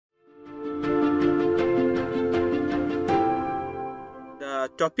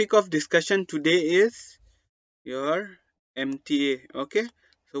topic of discussion today is your MTA. Okay,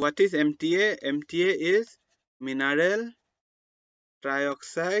 so what is MTA? MTA is mineral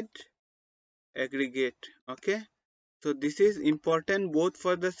trioxide aggregate. Okay, so this is important both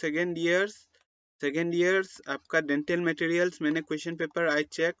for the second years आपका dental materials मैंने question paper I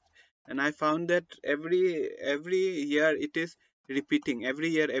checked and I found that every year it is repeating. Every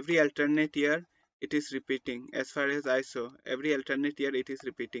year, every alternate year it is repeating. As far as I saw, every alternate year it is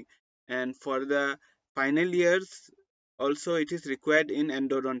repeating, and for the final years also it is required in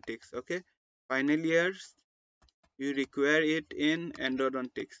endodontics. Okay, final years you require it in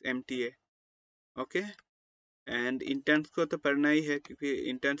endodontics MTA. Okay, and interns को तो पढ़ना ही है क्योंकि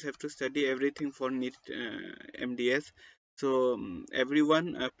interns have to study everything for NEET MDS. So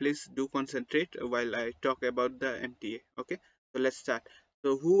everyone please do concentrate while I talk about the MTA. Okay, so let's start.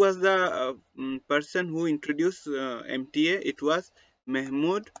 So who was the person who introduced MTA? It was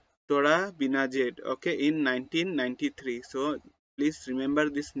Mahmoud Tora Binajed, okay, in 1993. So please remember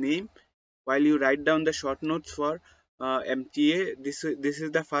this name while you write down the short notes for MTA. This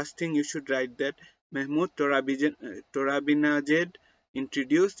is the first thing you should write, that Mahmoud Torabinajed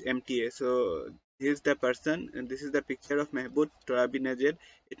introduced MTA. So this is the person, and this is the picture of Mahmoud Torabinajed.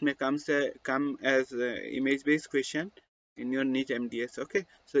 It may come as image-based question in your NEET MDS. Okay,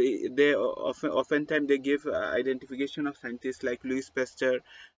 so they oftentimes they give identification of scientists like Louis Pasteur,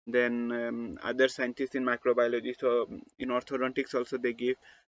 then other scientists in microbiology. So in orthodontics also they give.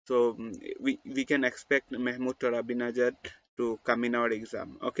 So we can expect Mahmoud Torabinajad to come in our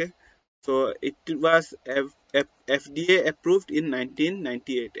exam. Okay, so it was FDA approved in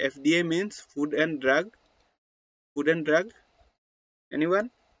 1998. FDA means Food and Drug.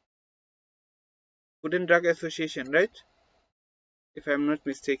 Anyone? Food and Drug Association, right? If I'm not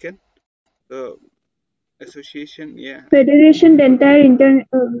mistaken. So association, yeah. Federation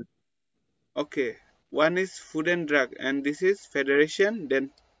Dental Okay, one is Food and Drug, and this is Federation. Then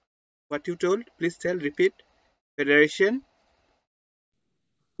what you told? Please tell. Repeat. Federation.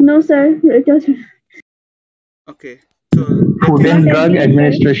 No, sir. Okay, so Food and Drug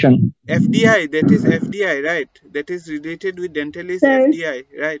Administration. FDI, that is FDI, right? That is related with dental is FDI,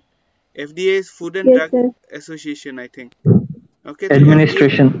 right? FDA is Food and Drug Association, I think. Okay.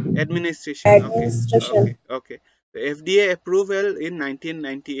 Administration. Administration. Okay. The FDA approval in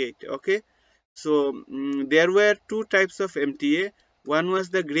 1998. Okay. So there were two types of MTA. One was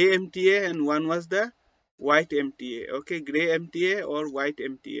the gray MTA and one was the white MTA. Okay, gray MTA or white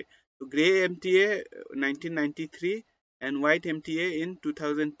MTA. So gray MTA 1993 and white MTA in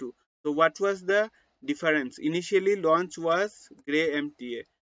 2002. So what was the difference? Initially launch was gray MTA,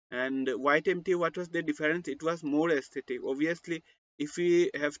 and white MTA, what was the difference? It was more aesthetic. Obviously, if we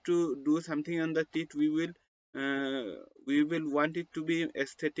have to do something on the teeth, we will want it to be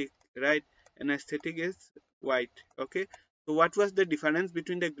aesthetic, right? And aesthetic is white. Okay, so what was the difference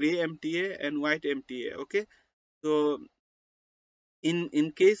between the gray MTA and white MTA? Okay, so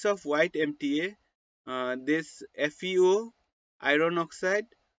in case of white MTA, this FeO iron oxide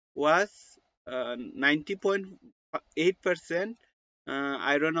was 90.8%.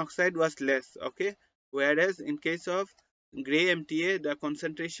 Iron oxide was less. Okay, whereas in case of gray MTA, the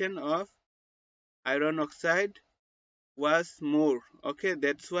concentration of iron oxide was more. Okay,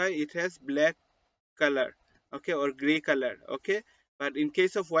 that's why it has black color, okay, or gray color. Okay, but in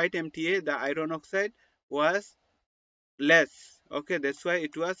case of white MTA, the iron oxide was less. Okay, that's why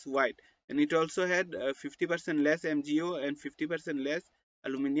it was white, and it also had 50% less MgO and 50% less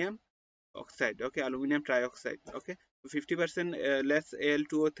aluminum oxide. Okay, aluminum trioxide. Okay, 50% less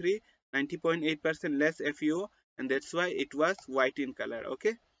Al2O3, 90.8% less FeO, and that's why it was white in color.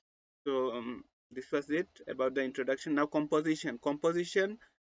 Okay, so this was it about the introduction. Now composition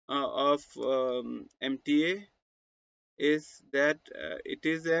of MTA is that it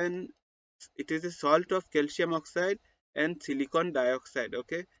is a salt of calcium oxide and silicon dioxide.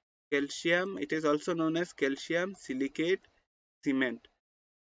 Okay, calcium, it is also known as calcium silicate cement.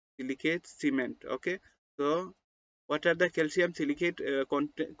 Okay, so what are the calcium silicate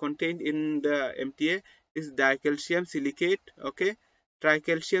contained in the MTA? Is dicalcium silicate, okay,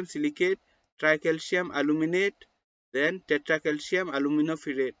 tricalcium silicate, tricalcium aluminate, then tetracalcium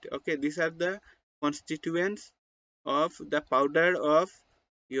aluminoferrate. Okay, these are the constituents of the powder of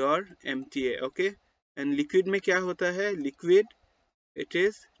your MTA. Okay, and liquid में क्या होता है? Liquid, it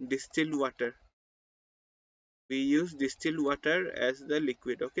is distilled water. We use distilled water as the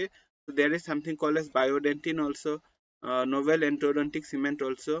liquid. Okay, so there is something called as biodentin also, novel endodontic cement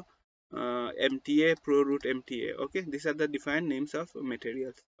also, MTA, pro root MTA. Okay, these are the defined names of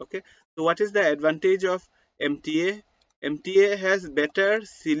materials. Okay, so what is the advantage of MTA? MTA has better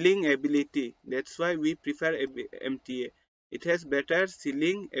sealing ability. That's why we prefer MTA. It has better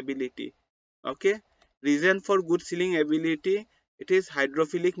sealing ability. Okay. Reason for good sealing ability, it is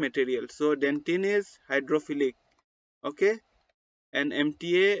hydrophilic material. So dentin is hydrophilic. Okay. And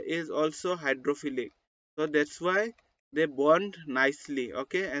MTA is also hydrophilic. So that's why they bond nicely.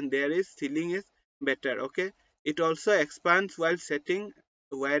 Okay. And there is sealing is better. Okay. It also expands while setting,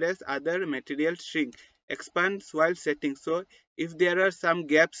 whereas other materials shrink. Expands while setting. So if there are some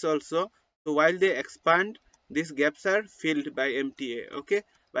gaps also, so while they expand, these gaps are filled by MTA. Okay.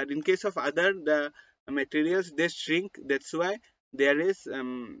 But in case of other the materials, they shrink. That's why there is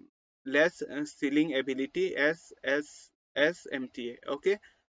less sealing ability as MTA. Okay.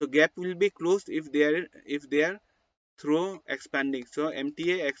 So gap will be closed if they are through expanding. So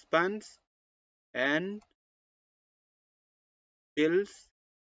MTA expands and fills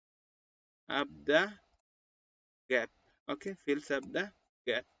up the gap. Okay, fills up the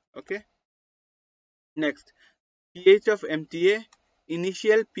gap. Okay. Next, pH of MTA.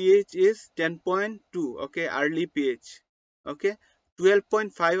 Initial pH is 10.2. Okay, early pH. Okay,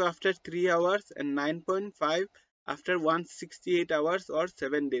 12.5 after 3 hours and 9.5 after 168 hours or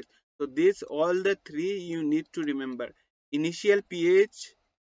 7 days. So these all the three you need to remember. Initial pH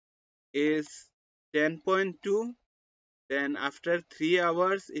is 10.2, then after 3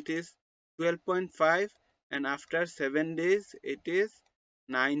 hours it is 12.5, and after 7 days it is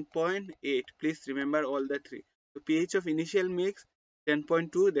 9.8. Please remember all the three. So pH of initial mix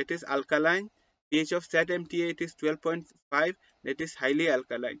 10.2, that is alkaline. pH of set MTA, it is 12.5, that is highly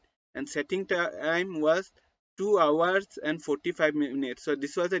alkaline. And setting time was 2 hours and 45 minutes. So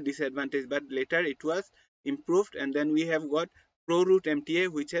this was a disadvantage, but later it was improved, and then we have got Pro Root MTA,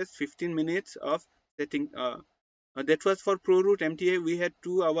 which has 15 minutes of setting. That was for Pro Root MTA. We had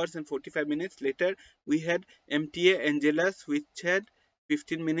 2 hours and 45 minutes. Later we had MTA Angelus, which had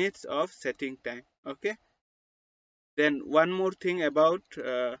 15 minutes of setting time. Okay. Then one more thing about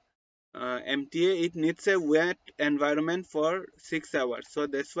MTA, it needs a wet environment for 6 hours. So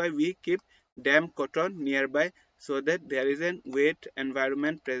that's why we keep damp cotton nearby, so that there is a wet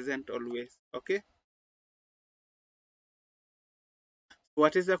environment present always. Okay.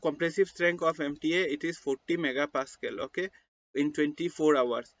 What is the compressive strength of MTA? It is 40 megapascal. Okay, in 24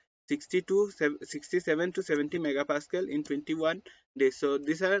 hours. 67 to 70 megapascal in 21 days. So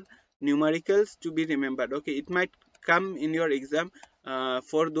these are numericals to be remembered. Okay, it might come in your exam.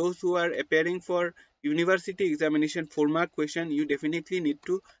 For those who are appearing for university examination 4-mark question, you definitely need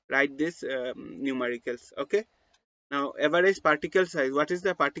to write this numericals. Okay. Now, average particle size. What is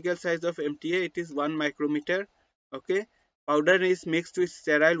the particle size of MTA? It is 1 micrometer. Okay. Powder is mixed with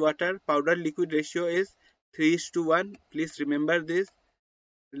sterile water. Powder liquid ratio is 3:1. Please remember this.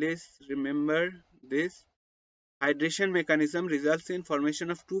 Please remember this. Hydration mechanism results in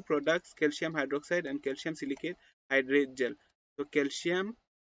formation of two products, calcium hydroxide and calcium silicate hydrate gel. So calcium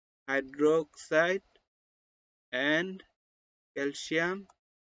hydroxide and calcium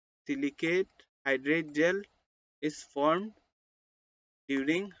silicate hydrate gel is formed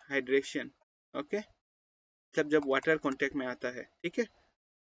during hydration. Okay, सब जब water contact में आता है. ठीक है.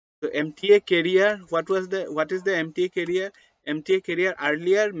 So MTA carrier, what is the MTA carrier? MTA carrier,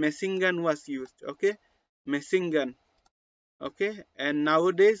 earlier machine gun was used. Okay, machine gun. Okay, and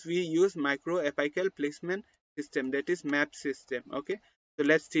nowadays we use micro apical placement system, that is MAP system. Okay, so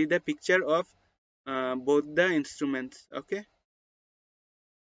let's see the picture of both the instruments. Okay,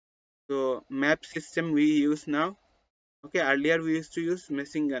 so MAP system we use now. Okay, earlier we used to use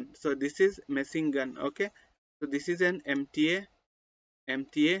machine gun. So this is machine gun. Okay, so this is an MTA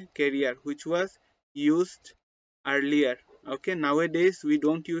carrier which was used earlier. Okay, nowadays we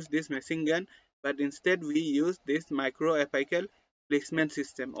don't use this machine gun, but instead we use this micro apical placement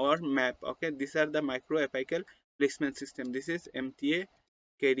system or MAP. Okay, these are the micro apical placement system. This is MTA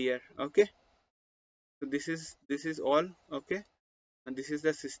carrier. Okay, so this is all. Okay, and this is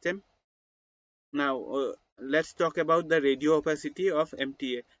the system. Now let's talk about the radio opacity of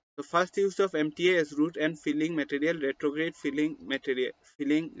MTA. The first use of MTA is root and filling material, retrograde filling material,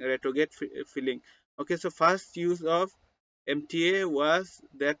 retrograde filling. Okay, so first use of MTA was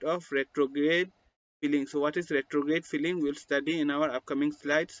that of retrograde filling. So what is retrograde filling? We'll study in our upcoming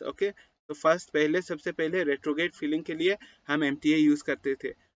slides. Okay, so first सबसे पहले retrograde filling के लिए हम MTA use करते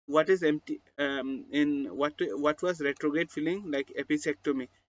थे. What is MT in what was retrograde filling? Like episiotomy.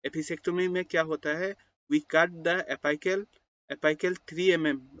 Episiotomy में क्या होता है? We cut the apical 3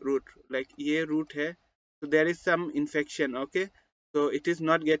 mm root. Like ये root है, so there is some infection. Okay, so it is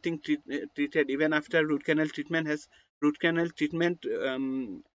not getting treated even after root canal treatment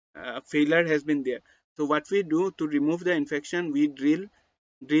failure has been there. So what we do to remove the infection, we drill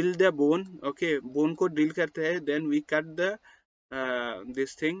the bone. Okay, bone को drill करते हैं, then we cut the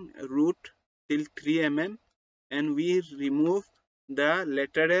this thing root till 3 mm, and we remove the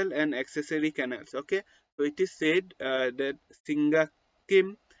lateral and accessory canals. Okay, so it is said that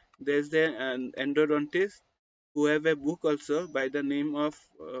Singakim, there's the endodontist who have a book also by the name of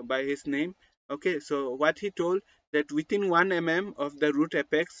by his name. Okay, so what he told, that within 1 mm of the root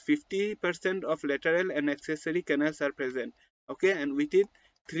apex 50% of lateral and accessory canals are present. Okay, and within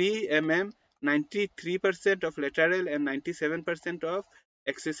 3 mm 93% of lateral and 97% of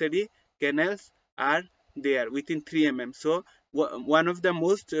accessory canals are there within 3 mm. So one of the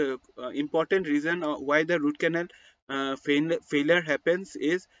most important reason why the root canal failure happens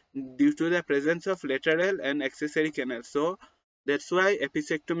is due to the presence of lateral and accessory canals. So that's why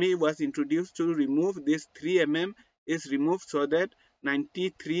episectomy was introduced, to remove this 3 mm is removed, so that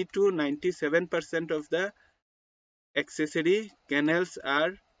 93 to 97% of the accessory canals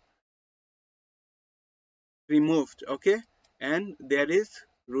are removed. Okay, and there is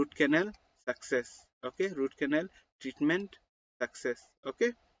root canal success. Okay, root canal treatment success.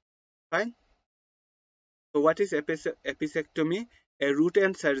 Okay, fine. So what is episectomy? A root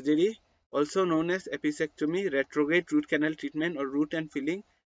and surgery, also known as episectomy, retrograde root canal treatment, or root and filling,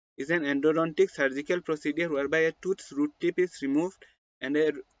 is an endodontic surgical procedure whereby a tooth's root tip is removed and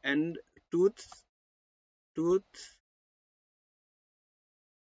a tooth's root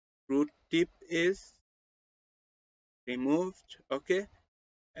tip is removed. Okay,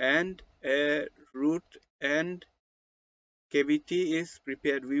 and a root and cavity is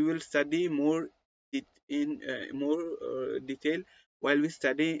prepared. We will study more in more detail while we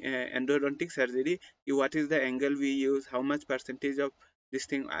study endodontic surgery. What is the angle we use, how much percentage of this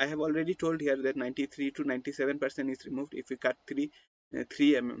thing. I have already told here that 93 to 97% is removed if we cut 3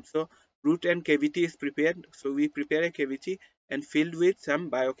 mm. So root and cavity is prepared. So we prepare a cavity and filled with some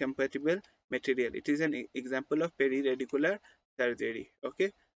biocompatible material. It is an example of periradicular surgery.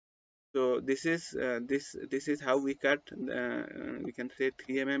 Okay, so this is this is how we cut. We can say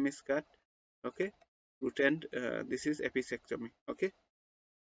 3 mm is cut. Okay, root and this is episectomy. Okay,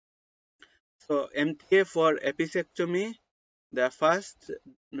 so MTA for episectomy, the first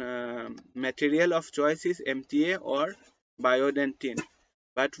material of choice is MTA or biodentin,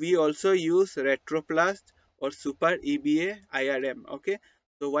 but we also use retroplast or super EBA IRM. Okay,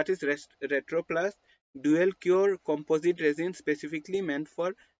 so what is retroplast? Dual cure composite resin specifically meant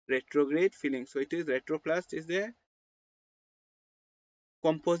for retrograde filling. So it is retroplast is a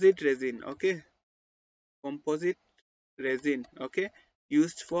composite resin. Okay, composite resin. Okay,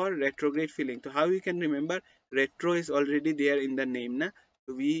 used for retrograde filling. So how you can remember? Retro is already there in the name, na?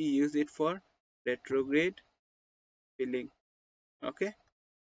 So we use it for retrograde filling. Okay,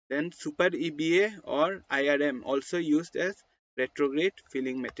 then super EBA or IRM also used as retrograde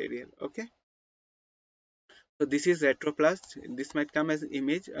filling material. Okay, so this is retroplast. This might come as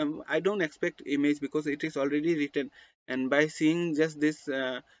image. I don't expect image because it is already written, and by seeing just this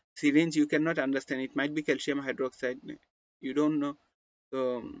syringe you cannot understand. It might be calcium hydroxide, you don't know.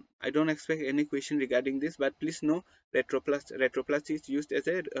 So I don't expect any question regarding this, but please know retroplast is used as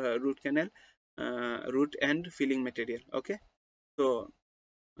a root canal root and filling material. Okay, so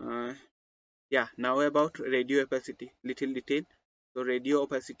uh, yeah, now about radio opacity, little detail. So radio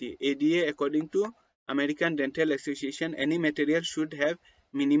opacity, ADA, according to American Dental Association, any material should have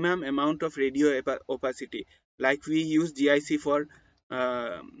minimum amount of radio opacity. Like we use GIC for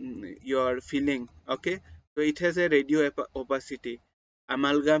your filling. Okay, so it has a radio opacity.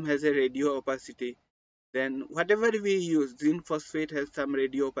 Amalgam has a radio opacity. Then whatever we use, zinc phosphate has some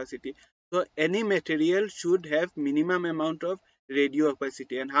radio opacity. So any material should have minimum amount of radio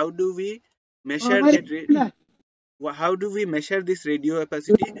opacity. And how do we measure that? How do we measure this radio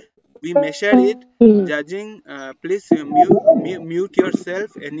opacity? We measure it judging. Please mute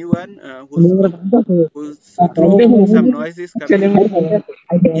yourself. Anyone whose through some noise is coming.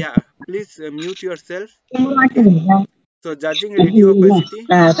 Yeah, please mute yourself. Okay. So judging radio opacity.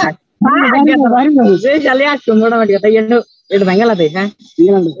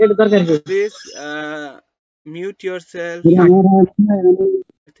 Please mute yourself.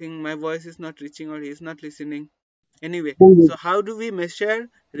 I think my voice is not reaching or he is not listening. Anyway, so how do we measure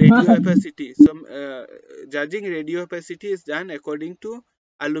radio opacity? So judging radio opacity is done according to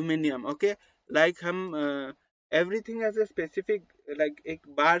aluminum. Okay, like हम everything has a specific, like एक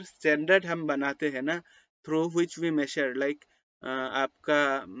bar standard हम बनाते हैं ना, through which we measure. Like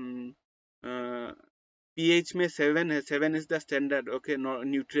आपका pH में 7 है, 7 is the standard. Okay,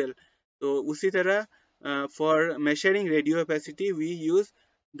 neutral. तो उसी तरह for measuring radio opacity we use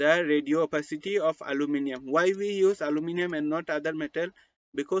the radio opacity of aluminum. Why we use aluminum and not other metal?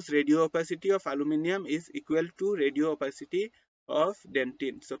 Because radio opacity of aluminum is equal to radio opacity of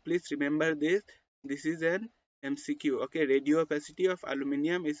dentine. So please remember this. This is an MCQ. Okay, radio opacity of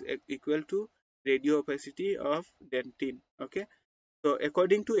aluminum is equal to radio opacity of dentine. Okay, so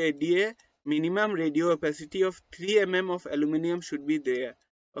according to ADA, minimum radio opacity of 3 mm of aluminum should be there.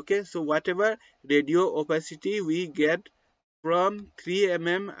 Okay, so whatever radio opacity we get from 3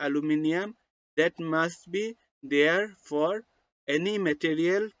 mm aluminum, that must be there for any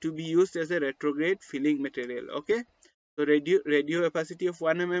material to be used as a retrograde filling material. Okay, so radio opacity of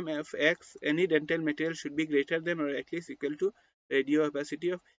 1 mm of X, any dental material should be greater than or at least equal to radio opacity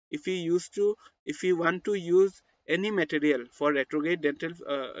of, if we want to use any material for retrograde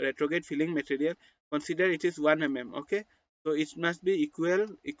retrograde filling material, consider it is 1 mm. Okay, so it must be equal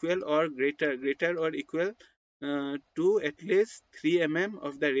or greater or equal to at least 3 mm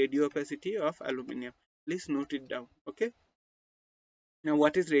of the radio opacity of aluminum. Please note it down. Okay, now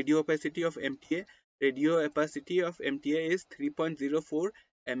what is radio opacity of MTA? Radio opacity of MTA is 3.04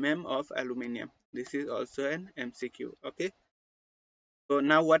 mm of aluminum. This is also an MCQ. Okay, so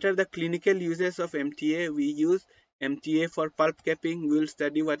now what are the clinical uses of MTA? We use MTA for pulp capping. We will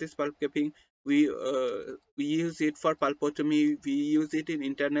study what is pulp capping. We use it for pulpotomy. We use it in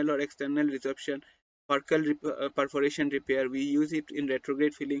internal or external resorption, perforation repair. We use it in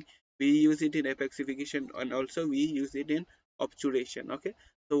retrograde filling. We use it in apexification, and also we use it in obturation. Okay,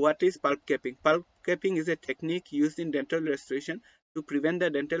 so what is pulp capping? Pulp capping is a technique used in dental restoration to prevent the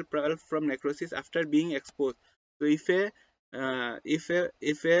dental pulp from necrosis after being exposed. So if a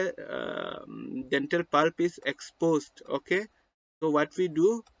dental pulp is exposed, okay, so what we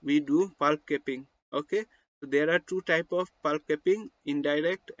do pulp capping. Okay, so there are two type of pulp capping,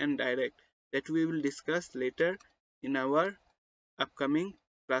 indirect and direct, that we will discuss later in our upcoming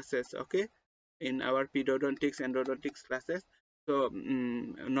classes. Okay, in our pedodontics endodontics classes. So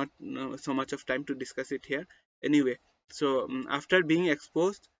not so much of time to discuss it here. Anyway, so after being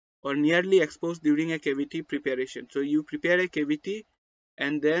exposed or nearly exposed during a cavity preparation, so you prepare a cavity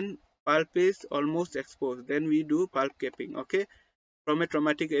and then pulp is almost exposed, then we do pulp capping. Okay, from a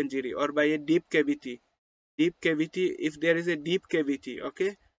traumatic injury or by a deep cavity. If there is a deep cavity,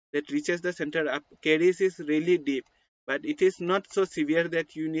 okay, that reaches the center up, caries is really deep, but it is not so severe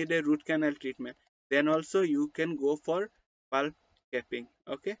that you need a root canal treatment, then also you can go for pulp capping.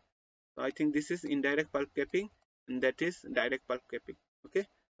 Okay, so I think this is indirect pulp capping and that is direct pulp capping. Okay,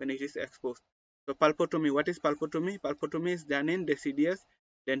 when it is exposed. So pulpotomy, what is pulpotomy? Pulpotomy is done in deciduous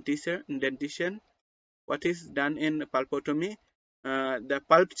dentition. What is done in pulpotomy? The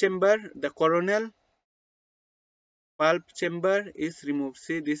pulp chamber, the coronal pulp chamber is removed.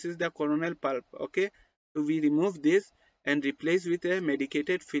 See, this is the coronal pulp. Okay, so we remove this and replace with a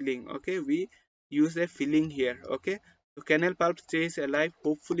medicated filling. Okay, we use a filling here. Okay, so canal pulp stays alive.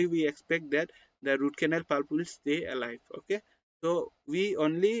 Hopefully we expect that the root canal pulp will stay alive. Okay, so we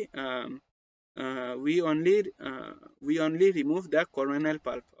only remove the coronal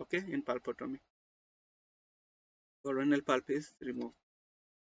pulp. Okay, in pulpotomy coronal pulp is removed.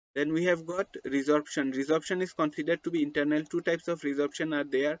 Then we have got resorption. Resorption is considered to be internal. Two types of resorption are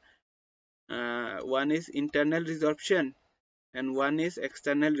there. One is internal resorption and one is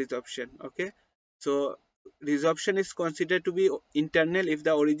external resorption. Okay, so resorption is considered to be internal if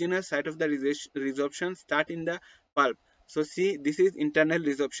the original site of the resorption start in the pulp. So see, this is internal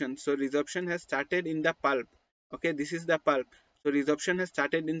resorption. So resorption has started in the pulp. Okay, this is the pulp. So resorption has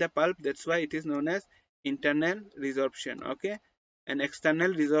started in the pulp. That's why it is known as internal resorption. Okay, and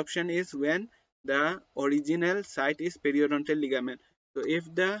external resorption is when the original site is periodontal ligament. So if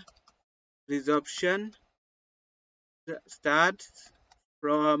the resorption starts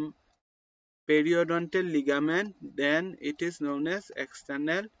from periodontal ligament, then it is known as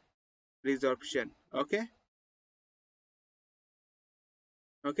external resorption. Okay,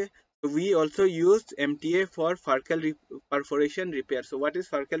 okay, so we also used MTA for furcal perforation repair. So what is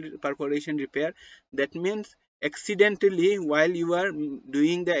furcal perforation repair? That means accidentally while you are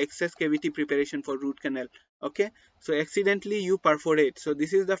doing the excess cavity preparation for root canal, okay, so accidentally you perforate. So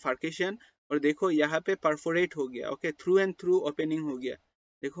this is the furcation. और देखो यहाँ पे perforate हो गया, okay, through and through opening हो गया.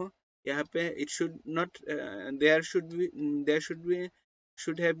 देखो यहाँ पे it should not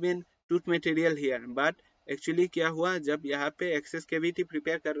should have been tooth material here, but actually क्या हुआ, जब यहाँ पे एक्सेस कैविटी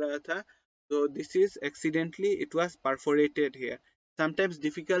प्रिपेयर कर रहा था, तो this is accidentally it was perforated here. Sometimes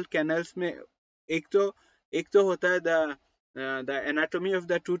difficult canals में एक तो होता है the anatomy of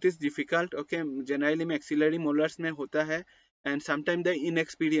the tooth is difficult. Okay, generally maxillary molars में होता है, and sometime the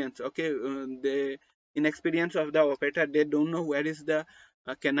inexperience, okay, the inexperience of the operator, they don't know where is the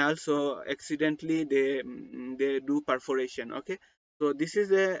canal, so accidentally they do perforation. Okay, so this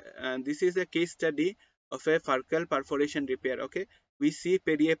is a case study of a furcal perforation repair. Okay, we see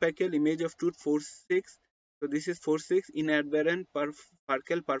periapical image of tooth 4-6. So this is 4-6 inadvertent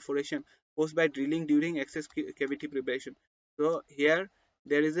furcal perforation caused by drilling during excess cavity preparation. So here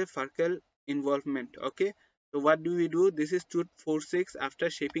there is a furcal involvement. Okay, so what do we do? This is tooth 4-6 after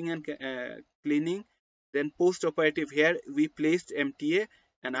shaping and cleaning. Then post-operative, here we placed MTA,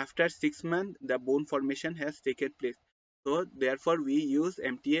 and after 6 months the bone formation has taken place. So therefore we use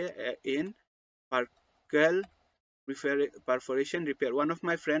MTA in furcal perforation repair. One of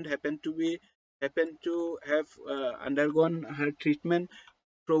my friend happened to have undergone her treatment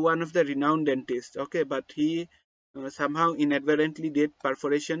through one of the renowned dentists. Okay, but he somehow inadvertently did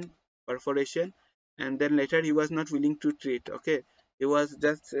perforation, and then later he was not willing to treat. Okay, he was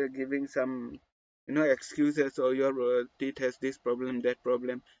just giving some excuses, or your teeth has this problem, that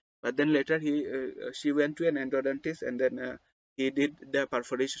problem. But then later she went to an endodontist, and then he did the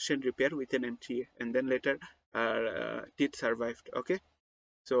perforation repair with an MTA, and then later her teeth survived. Okay,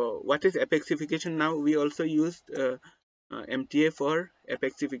 so what is apexification? Now we also used MTA for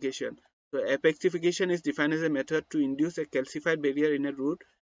apexification. So apexification is defined as a method to induce a calcified barrier in a root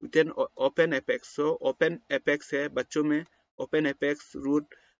with an open apex. So open apex है बच्चों में, open apex root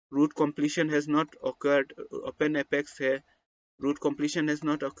completion has not occurred, open apex है, root completion has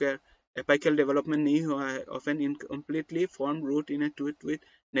not occurred, apical development नहीं हुआ है, often incompletely formed root in a tooth with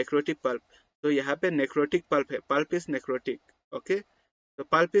necrotic pulp. So यहाँ पे necrotic pulp है, pulp is necrotic. Okay, the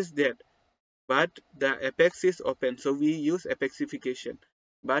pulp is dead, but the apex is open, so we use apexification.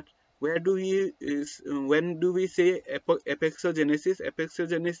 But where do we when do we say apexogenesis?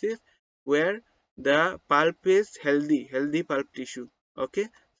 Apexogenesis where the pulp is healthy pulp tissue. Okay,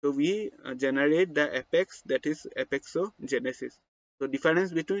 so we generate the apex, that is apexogenesis. So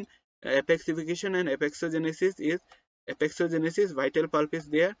difference between apexification and apexogenesis is apexogenesis, vital pulp is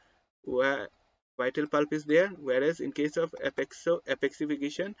there, where whereas in case of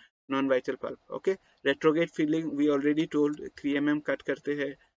apexification, non-vital pulp. Okay, retrograde filling we already told, 3 mm cut karte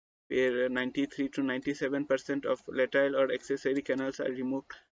hai, where 93 to 97% of lateral or accessory canals are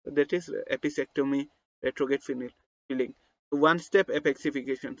removed. So that is episectomy, retrograde filling. One step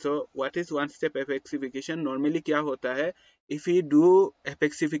apexification. So what is one step apexification? Normally kya hota hai, if we do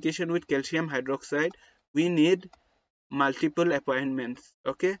apexification with calcium hydroxide, we need multiple appointments.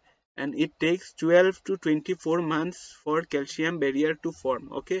 Okay, and it takes 12 to 24 months for calcium barrier to form.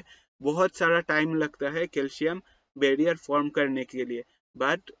 Okay, बहुत सारा time लगता है calcium barrier form करने के लिए,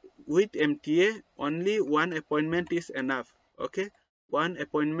 but with MTA only one appointment is enough. Okay, one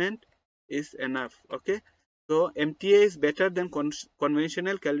appointment is enough. Okay, so MTA is better than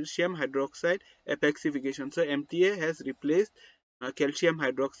conventional calcium hydroxide apexification. So MTA has replaced calcium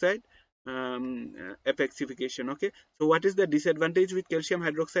hydroxide apexification. Okay, so what is the disadvantage with calcium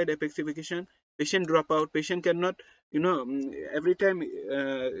hydroxide apexification? Patient dropout. Patient cannot, every time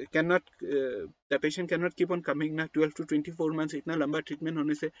cannot the patient cannot keep on coming na, 12 to 24 months इतना लंबा treatment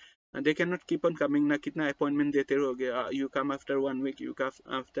होने से they cannot keep on coming ना, कितना appointment देते रहोगे, you come after 1 week, you come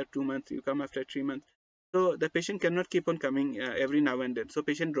after 2 months, you come after 3 months. So the patient cannot keep on coming every now and then. So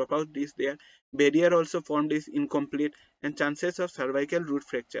patient dropout is there. Barrier also formed is incomplete, and chances of cervical root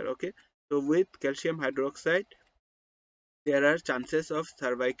fracture. Okay, so with calcium hydroxide, there are chances of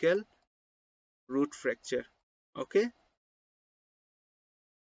cervical root fracture. Okay,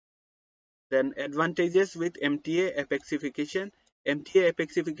 then advantages with MTA apexification. MTA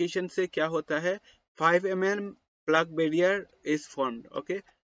apexification से क्या होता है, 5 mm plug barrier is formed. Okay,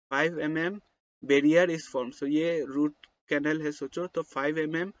 5 mm barrier is formed. So ये root canal है सोचो, तो 5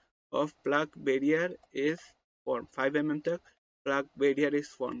 mm of plug barrier is formed. 5 mm तक plug barrier is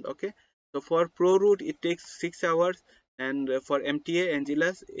formed. Okay, so for pro root it takes 6 hours, and for MTA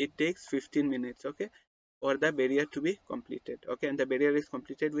Angelus it takes 15 minutes. Okay, or the barrier to be completed. Okay, and the barrier is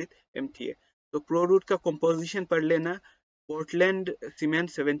completed with MTA. So pro root का composition पढ़ लेना, Portland cement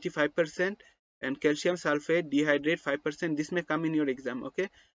 75% and calcium sulfate dehydrate 5%. This may come in your exam. Okay,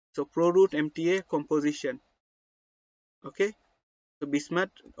 so pro root MTA composition. Okay, so bismuth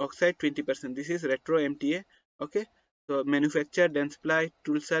oxide 20%. This is retro MTA. Okay, so manufacture Densply,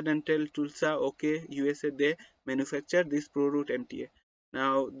 Tulsa Dental, Tulsa, okay, USA, they manufacture this pro root MTA.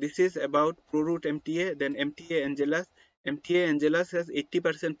 Now this is about pro root MTA. Then MTA Angelus. MTA Angelus has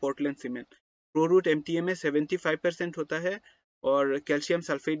 80% Portland cement. Pro root MTA में 75% होता है, और calcium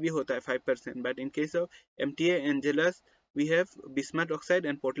sulfate भी होता है 5%. But in case of MTA Angelus, we have bismuth oxide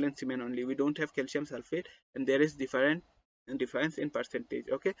and Portland cement only. We don't have calcium sulfate, and there is difference in percentage.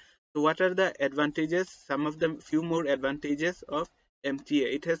 Okay, so what are the advantages? Some of the few more advantages of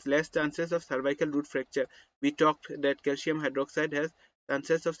MTA. It has less chances of cervical root fracture. We talked that calcium hydroxide has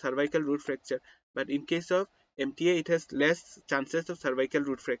chances of cervical root fracture, but in case of MTA, it has less chances of cervical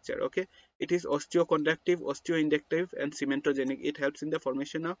root fracture. Okay, it is osteoconductive, osteoinductive, and cementogenic. It helps in the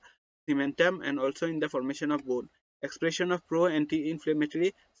formation of cementum and also in the formation of bone. Expression of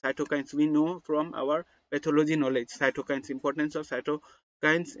pro-anti-inflammatory cytokines. We know from our pathology knowledge cytokines, importance of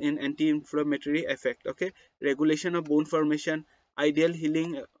cytokines in anti-inflammatory effect. Okay, regulation of bone formation, ideal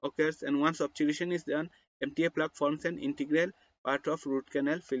healing occurs, and once obturation is done, MTA plaque forms an integral part of root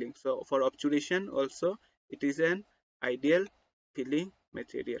canal filling. So for obturation also, it is an ideal filling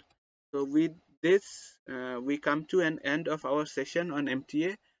material. So with this, we come to an end of our session on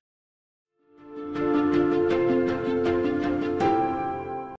MTA.